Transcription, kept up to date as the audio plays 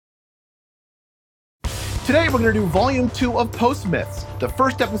Today we're going to do Volume 2 of Post Myths. The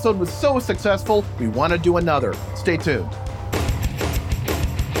first episode was so successful, we want to do another. Stay tuned.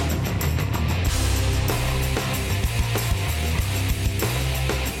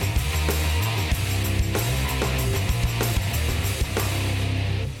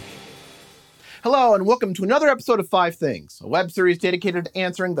 Hello and welcome to another episode of 5 Things, a web series dedicated to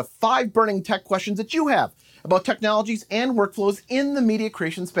answering the 5 burning tech questions that you have about technologies and workflows in the media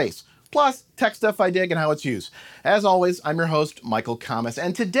creation space, plus tech stuff I dig and how it's used. As always, I'm your host, Michael Kamas,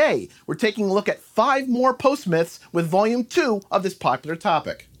 and today we're taking a look at 5 more post myths with Volume 2 of this popular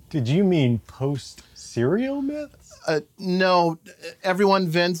topic. Did you mean post-serial myths? No, everyone,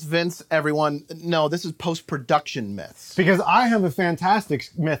 Vince, everyone. No, this is post-production myths. Because I have a fantastic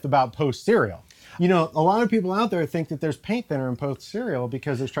myth about post-serial. You know, a lot of people out there think that there's paint thinner in post-serial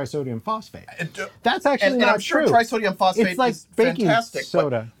because there's trisodium phosphate. That's actually not and I'm sure true. Trisodium phosphate it's like is baking fantastic.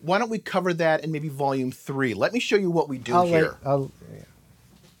 soda. But why don't we cover that in maybe Volume 3? Let me show you what we do here.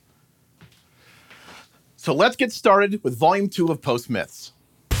 So let's get started with Volume 2 of Post Myths.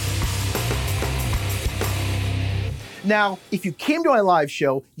 Now, if you came to my live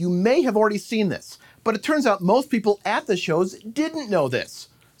show, you may have already seen this, but it turns out most people at the shows didn't know this.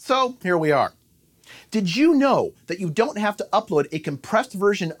 So here we are. Did you know that you don't have to upload a compressed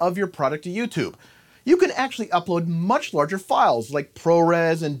version of your product to YouTube? You can actually upload much larger files like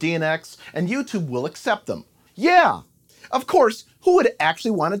ProRes and DNX, and YouTube will accept them. Yeah! Of course, who would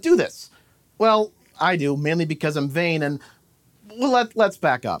actually want to do this? Well, I do, mainly because I'm vain, and well, let's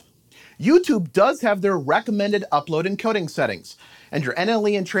back up. YouTube does have their recommended upload encoding settings, and your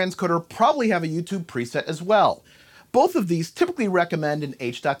NLE and transcoder probably have a YouTube preset as well. Both of these typically recommend an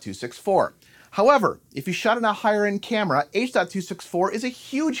H.264. However, if you shot in a higher-end camera, H.264 is a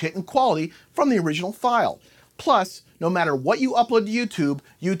huge hit in quality from the original file. Plus, no matter what you upload to YouTube,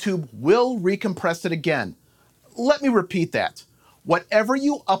 YouTube will recompress it again. Let me repeat that. Whatever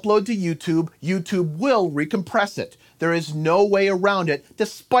you upload to YouTube, YouTube will recompress it. There is no way around it,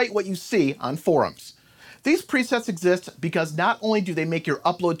 despite what you see on forums. These presets exist because not only do they make your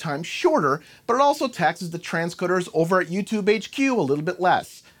upload time shorter, but it also taxes the transcoders over at YouTube HQ a little bit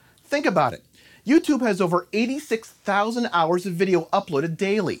less. Think about it. YouTube has over 86,000 hours of video uploaded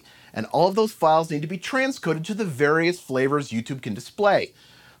daily, and all of those files need to be transcoded to the various flavors YouTube can display.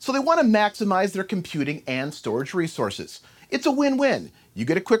 So they want to maximize their computing and storage resources. It's a win-win. You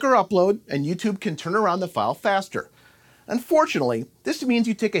get a quicker upload, and YouTube can turn around the file faster. Unfortunately, this means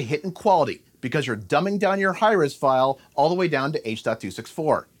you take a hit in quality because you're dumbing down your high-res file all the way down to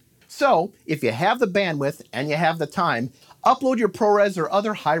H.264. So, if you have the bandwidth and you have the time, upload your ProRes or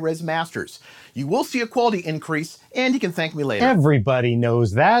other high-res masters. You will see a quality increase, and you can thank me later. Everybody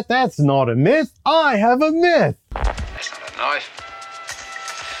knows that. That's not a myth. I have a myth. That's not a knife.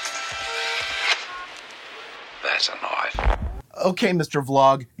 That's a knife. Okay, Mr.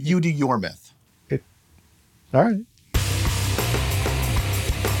 Vlog, you do your myth. All right.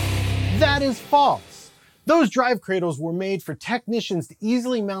 That is false. Those drive cradles were made for technicians to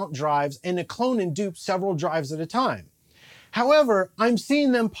easily mount drives and to clone and dupe several drives at a time. However, I'm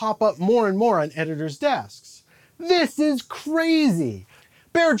seeing them pop up more and more on editors' desks. This is crazy.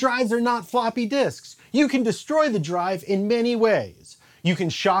 Bare drives are not floppy disks. You can destroy the drive in many ways. You can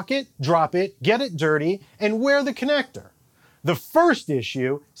shock it, drop it, get it dirty, and wear the connector. The first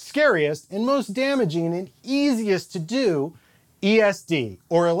issue, scariest and most damaging and easiest to do, ESD,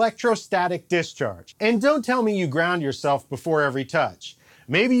 or electrostatic discharge. And don't tell me you ground yourself before every touch.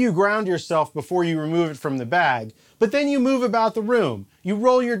 Maybe you ground yourself before you remove it from the bag, but then you move about the room, you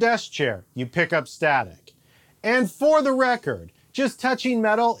roll your desk chair, you pick up static. And for the record, just touching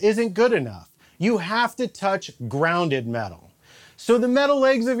metal isn't good enough. You have to touch grounded metal. So the metal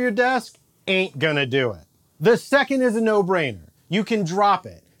legs of your desk ain't gonna do it. The second is a no-brainer. You can drop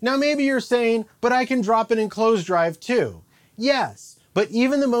it. Now maybe you're saying, but I can drop an enclosed drive too. Yes, but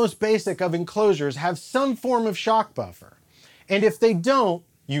even the most basic of enclosures have some form of shock buffer. And if they don't,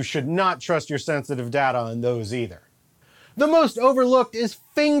 you should not trust your sensitive data on those either. The most overlooked is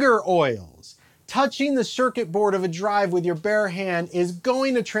finger oils. Touching the circuit board of a drive with your bare hand is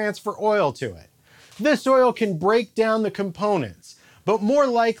going to transfer oil to it. This oil can break down the components, but more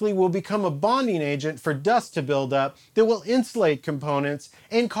likely will become a bonding agent for dust to build up that will insulate components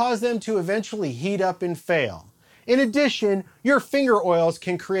and cause them to eventually heat up and fail. In addition, your finger oils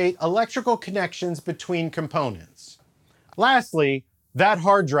can create electrical connections between components. Lastly, that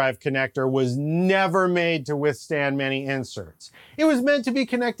hard drive connector was never made to withstand many inserts. It was meant to be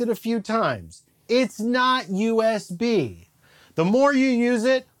connected a few times. It's not USB. The more you use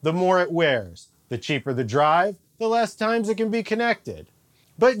it, the more it wears. The cheaper the drive, the less times it can be connected.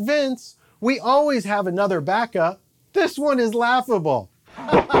 But Vince, We always have another backup. This one is laughable.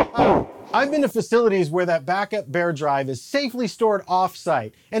 I've been to facilities where that backup bare drive is safely stored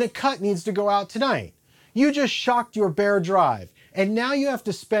off-site and a cut needs to go out tonight. You just shocked your bare drive, and now you have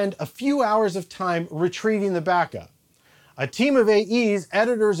to spend a few hours of time retrieving the backup. A team of AEs,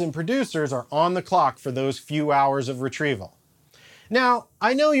 editors, and producers are on the clock for those few hours of retrieval. Now,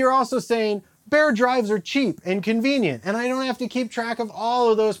 I know you're also saying, bare drives are cheap and convenient, and I don't have to keep track of all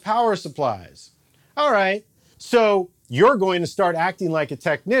of those power supplies. All right, so you're going to start acting like a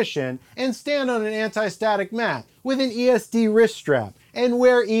technician and stand on an anti-static mat with an ESD wrist strap and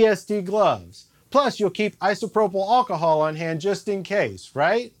wear ESD gloves. Plus, you'll keep isopropyl alcohol on hand just in case,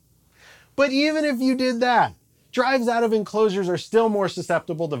 right? But even if you did that, drives out of enclosures are still more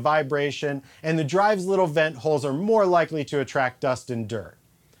susceptible to vibration, and the drive's little vent holes are more likely to attract dust and dirt.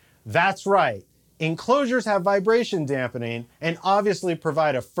 That's right, enclosures have vibration dampening and obviously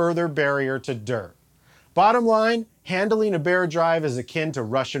provide a further barrier to dirt. Bottom line, handling a bare drive is akin to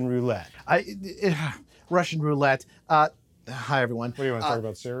Russian roulette. Russian roulette. Hi, everyone. What do you want to talk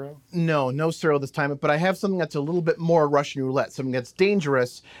about, cereal? No cereal this time, but I have something that's a little bit more Russian roulette, something that's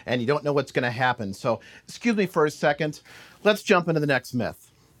dangerous and you don't know what's going to happen. So, excuse me for a second. Let's jump into the next myth.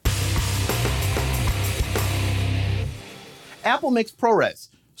 Apple makes ProRes,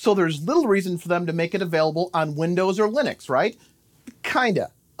 so there's little reason for them to make it available on Windows or Linux, right?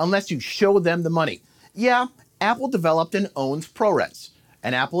 Kinda, unless you show them the money. Yeah, Apple developed and owns ProRes,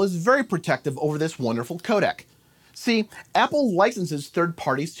 and Apple is very protective over this wonderful codec. See, Apple licenses third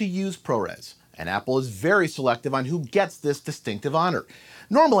parties to use ProRes, and Apple is very selective on who gets this distinctive honor.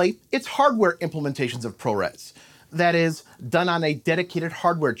 Normally, it's hardware implementations of ProRes. That is, done on a dedicated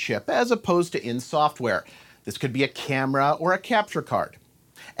hardware chip as opposed to in software. This could be a camera or a capture card.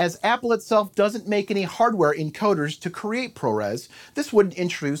 As Apple itself doesn't make any hardware encoders to create ProRes, this wouldn't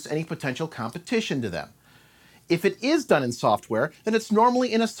introduce any potential competition to them. If it is done in software, then it's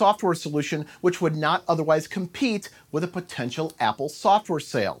normally in a software solution which would not otherwise compete with a potential Apple software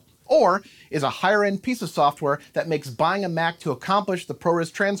sale, or is a higher-end piece of software that makes buying a Mac to accomplish the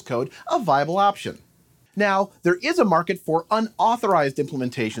ProRes transcode a viable option. Now, there is a market for unauthorized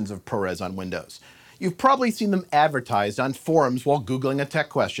implementations of ProRes on Windows. You've probably seen them advertised on forums while Googling a tech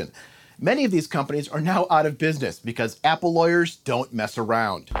question. Many of these companies are now out of business because Apple lawyers don't mess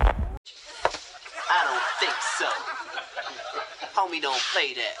around. I don't think so. Homie don't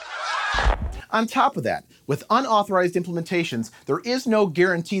play that. On top of that, with unauthorized implementations, there is no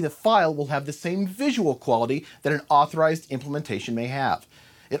guarantee the file will have the same visual quality that an authorized implementation may have.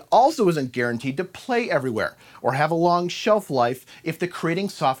 It also isn't guaranteed to play everywhere or have a long shelf life if the creating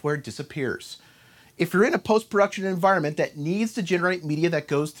software disappears. If you're in a post-production environment that needs to generate media that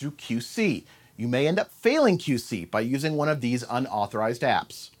goes through QC, you may end up failing QC by using one of these unauthorized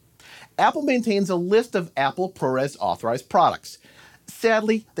apps. Apple maintains a list of Apple ProRes authorized products.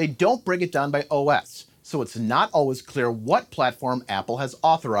 Sadly, they don't break it down by OS, so it's not always clear what platform Apple has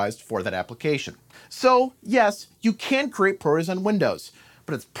authorized for that application. So, yes, you can create ProRes on Windows,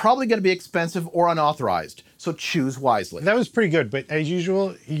 but it's probably going to be expensive or unauthorized, so choose wisely. That was pretty good, but as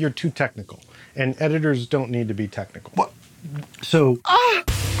usual, you're too technical. And editors don't need to be technical. What? So...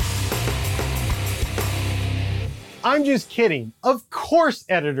 I'm just kidding. Of course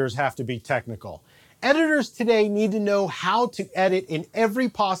editors have to be technical. Editors today need to know how to edit in every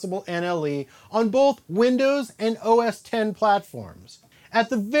possible NLE on both Windows and OS X platforms. At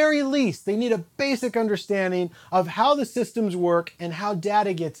the very least, they need a basic understanding of how the systems work and how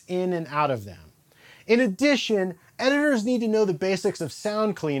data gets in and out of them. In addition, editors need to know the basics of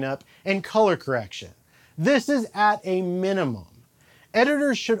sound cleanup and color correction. This is at a minimum.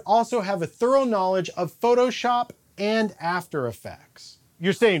 Editors should also have a thorough knowledge of Photoshop and After Effects.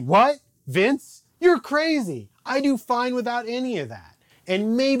 You're saying, what? Vince? You're crazy. I do fine without any of that.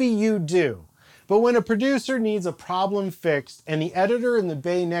 And maybe you do. But when a producer needs a problem fixed and the editor in the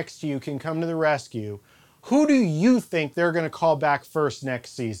bay next to you can come to the rescue, who do you think they're going to call back first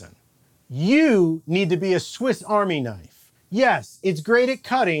next season? You need to be a Swiss Army knife. Yes, it's great at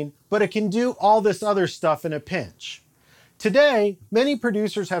cutting, but it can do all this other stuff in a pinch. Today, many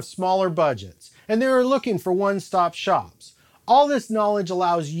producers have smaller budgets, and they are looking for one-stop shops. All this knowledge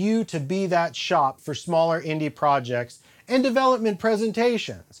allows you to be that shop for smaller indie projects and development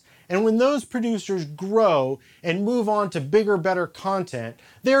presentations. And when those producers grow and move on to bigger, better content,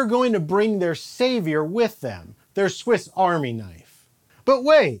 they're going to bring their savior with them, their Swiss Army knife. But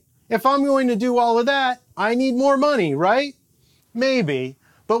wait, if I'm going to do all of that, I need more money, right? Maybe,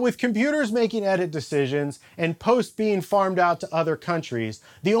 but with computers making edit decisions and posts being farmed out to other countries,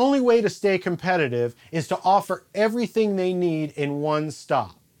 the only way to stay competitive is to offer everything they need in one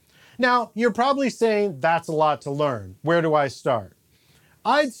stop. Now, you're probably saying that's a lot to learn. Where do I start?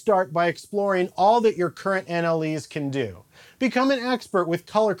 I'd start by exploring all that your current NLEs can do. Become an expert with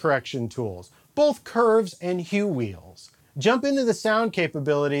color correction tools, both curves and hue wheels. Jump into the sound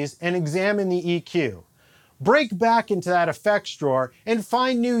capabilities and examine the EQ. Break back into that effects drawer and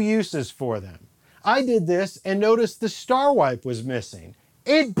find new uses for them. I did this and noticed the star wipe was missing.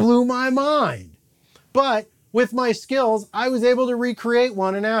 It blew my mind. But with my skills, I was able to recreate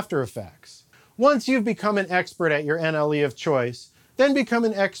one in After Effects. Once you've become an expert at your NLE of choice, then become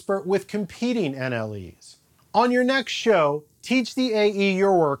an expert with competing NLEs. On your next show, teach the AE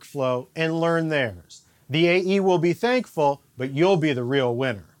your workflow and learn theirs. The AE will be thankful, but you'll be the real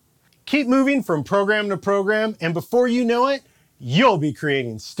winner. Keep moving from program to program, and before you know it, you'll be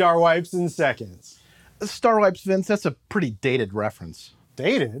creating star wipes in seconds. Star wipes, Vince, that's a pretty dated reference.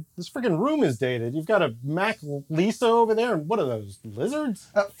 Dated? This freaking room is dated. You've got a Mac Lisa over there, and what are those,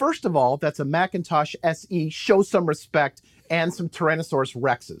 lizards? First of all, that's a Macintosh SE. Show some respect, and some Tyrannosaurus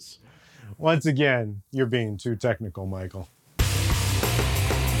Rexes. Once again, you're being too technical, Michael.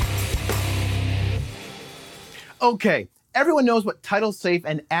 Okay, everyone knows what Title Safe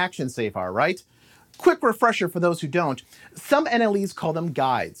and Action Safe are, right? Quick refresher for those who don't. Some NLEs call them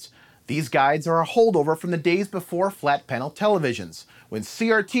guides. These guides are a holdover from the days before flat panel televisions, when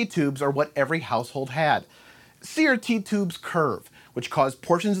CRT tubes are what every household had. CRT tubes curve, which cause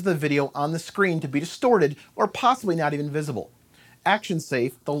portions of the video on the screen to be distorted or possibly not even visible. Action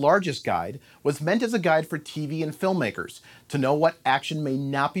Safe, the largest guide, was meant as a guide for TV and filmmakers to know what action may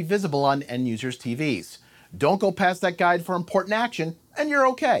not be visible on end users' TVs. Don't go past that guide for important action, and you're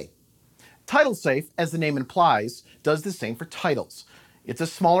okay. Title Safe, as the name implies, does the same for titles. It's a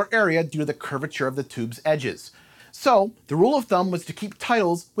smaller area due to the curvature of the tube's edges. So, the rule of thumb was to keep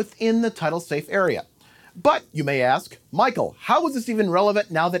titles within the Title Safe area. But, you may ask, Michael, how is this even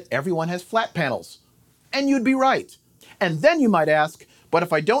relevant now that everyone has flat panels? And you'd be right. And then you might ask, but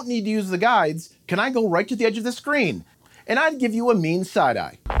if I don't need to use the guides, can I go right to the edge of the screen? And I'd give you a mean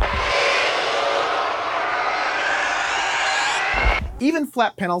side-eye. Even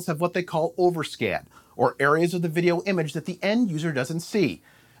flat panels have what they call overscan, or areas of the video image that the end user doesn't see.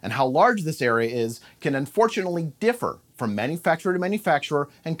 And how large this area is can unfortunately differ from manufacturer to manufacturer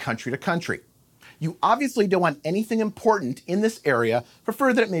and country to country. You obviously don't want anything important in this area for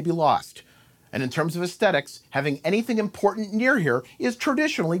fear that it may be lost. And in terms of aesthetics, having anything important near here is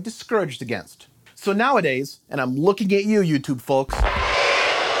traditionally discouraged against. So nowadays, and I'm looking at you, YouTube folks,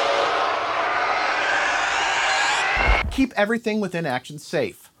 keep everything within Action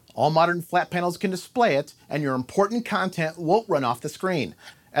Safe. All modern flat panels can display it, and your important content won't run off the screen.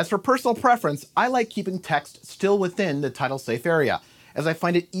 As for personal preference, I like keeping text still within the Title Safe area, as I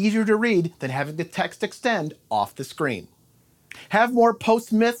find it easier to read than having the text extend off the screen. Have more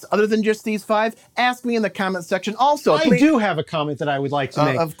post myths other than just these 5? Ask me in the comment section. Also, I do have a comment that I would like to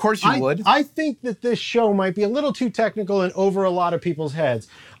make. Of course you would. I think that this show might be a little too technical and over a lot of people's heads.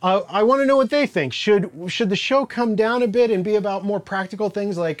 I want to know what they think. Should the show come down a bit and be about more practical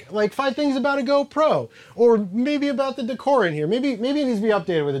things like 5 things about a GoPro, or maybe about the decor in here? Maybe it needs to be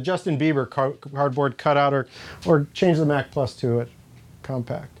updated with a Justin Bieber cardboard cutout, or change the Mac Plus to it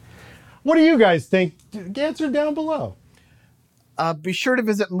compact. What do you guys think? Answer down below. Be sure to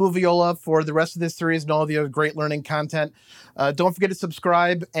visit Moviola for the rest of this series and all the other great learning content. Don't forget to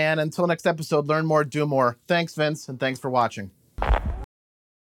subscribe, and until next episode, learn more, do more. Thanks, Vince, and thanks for watching.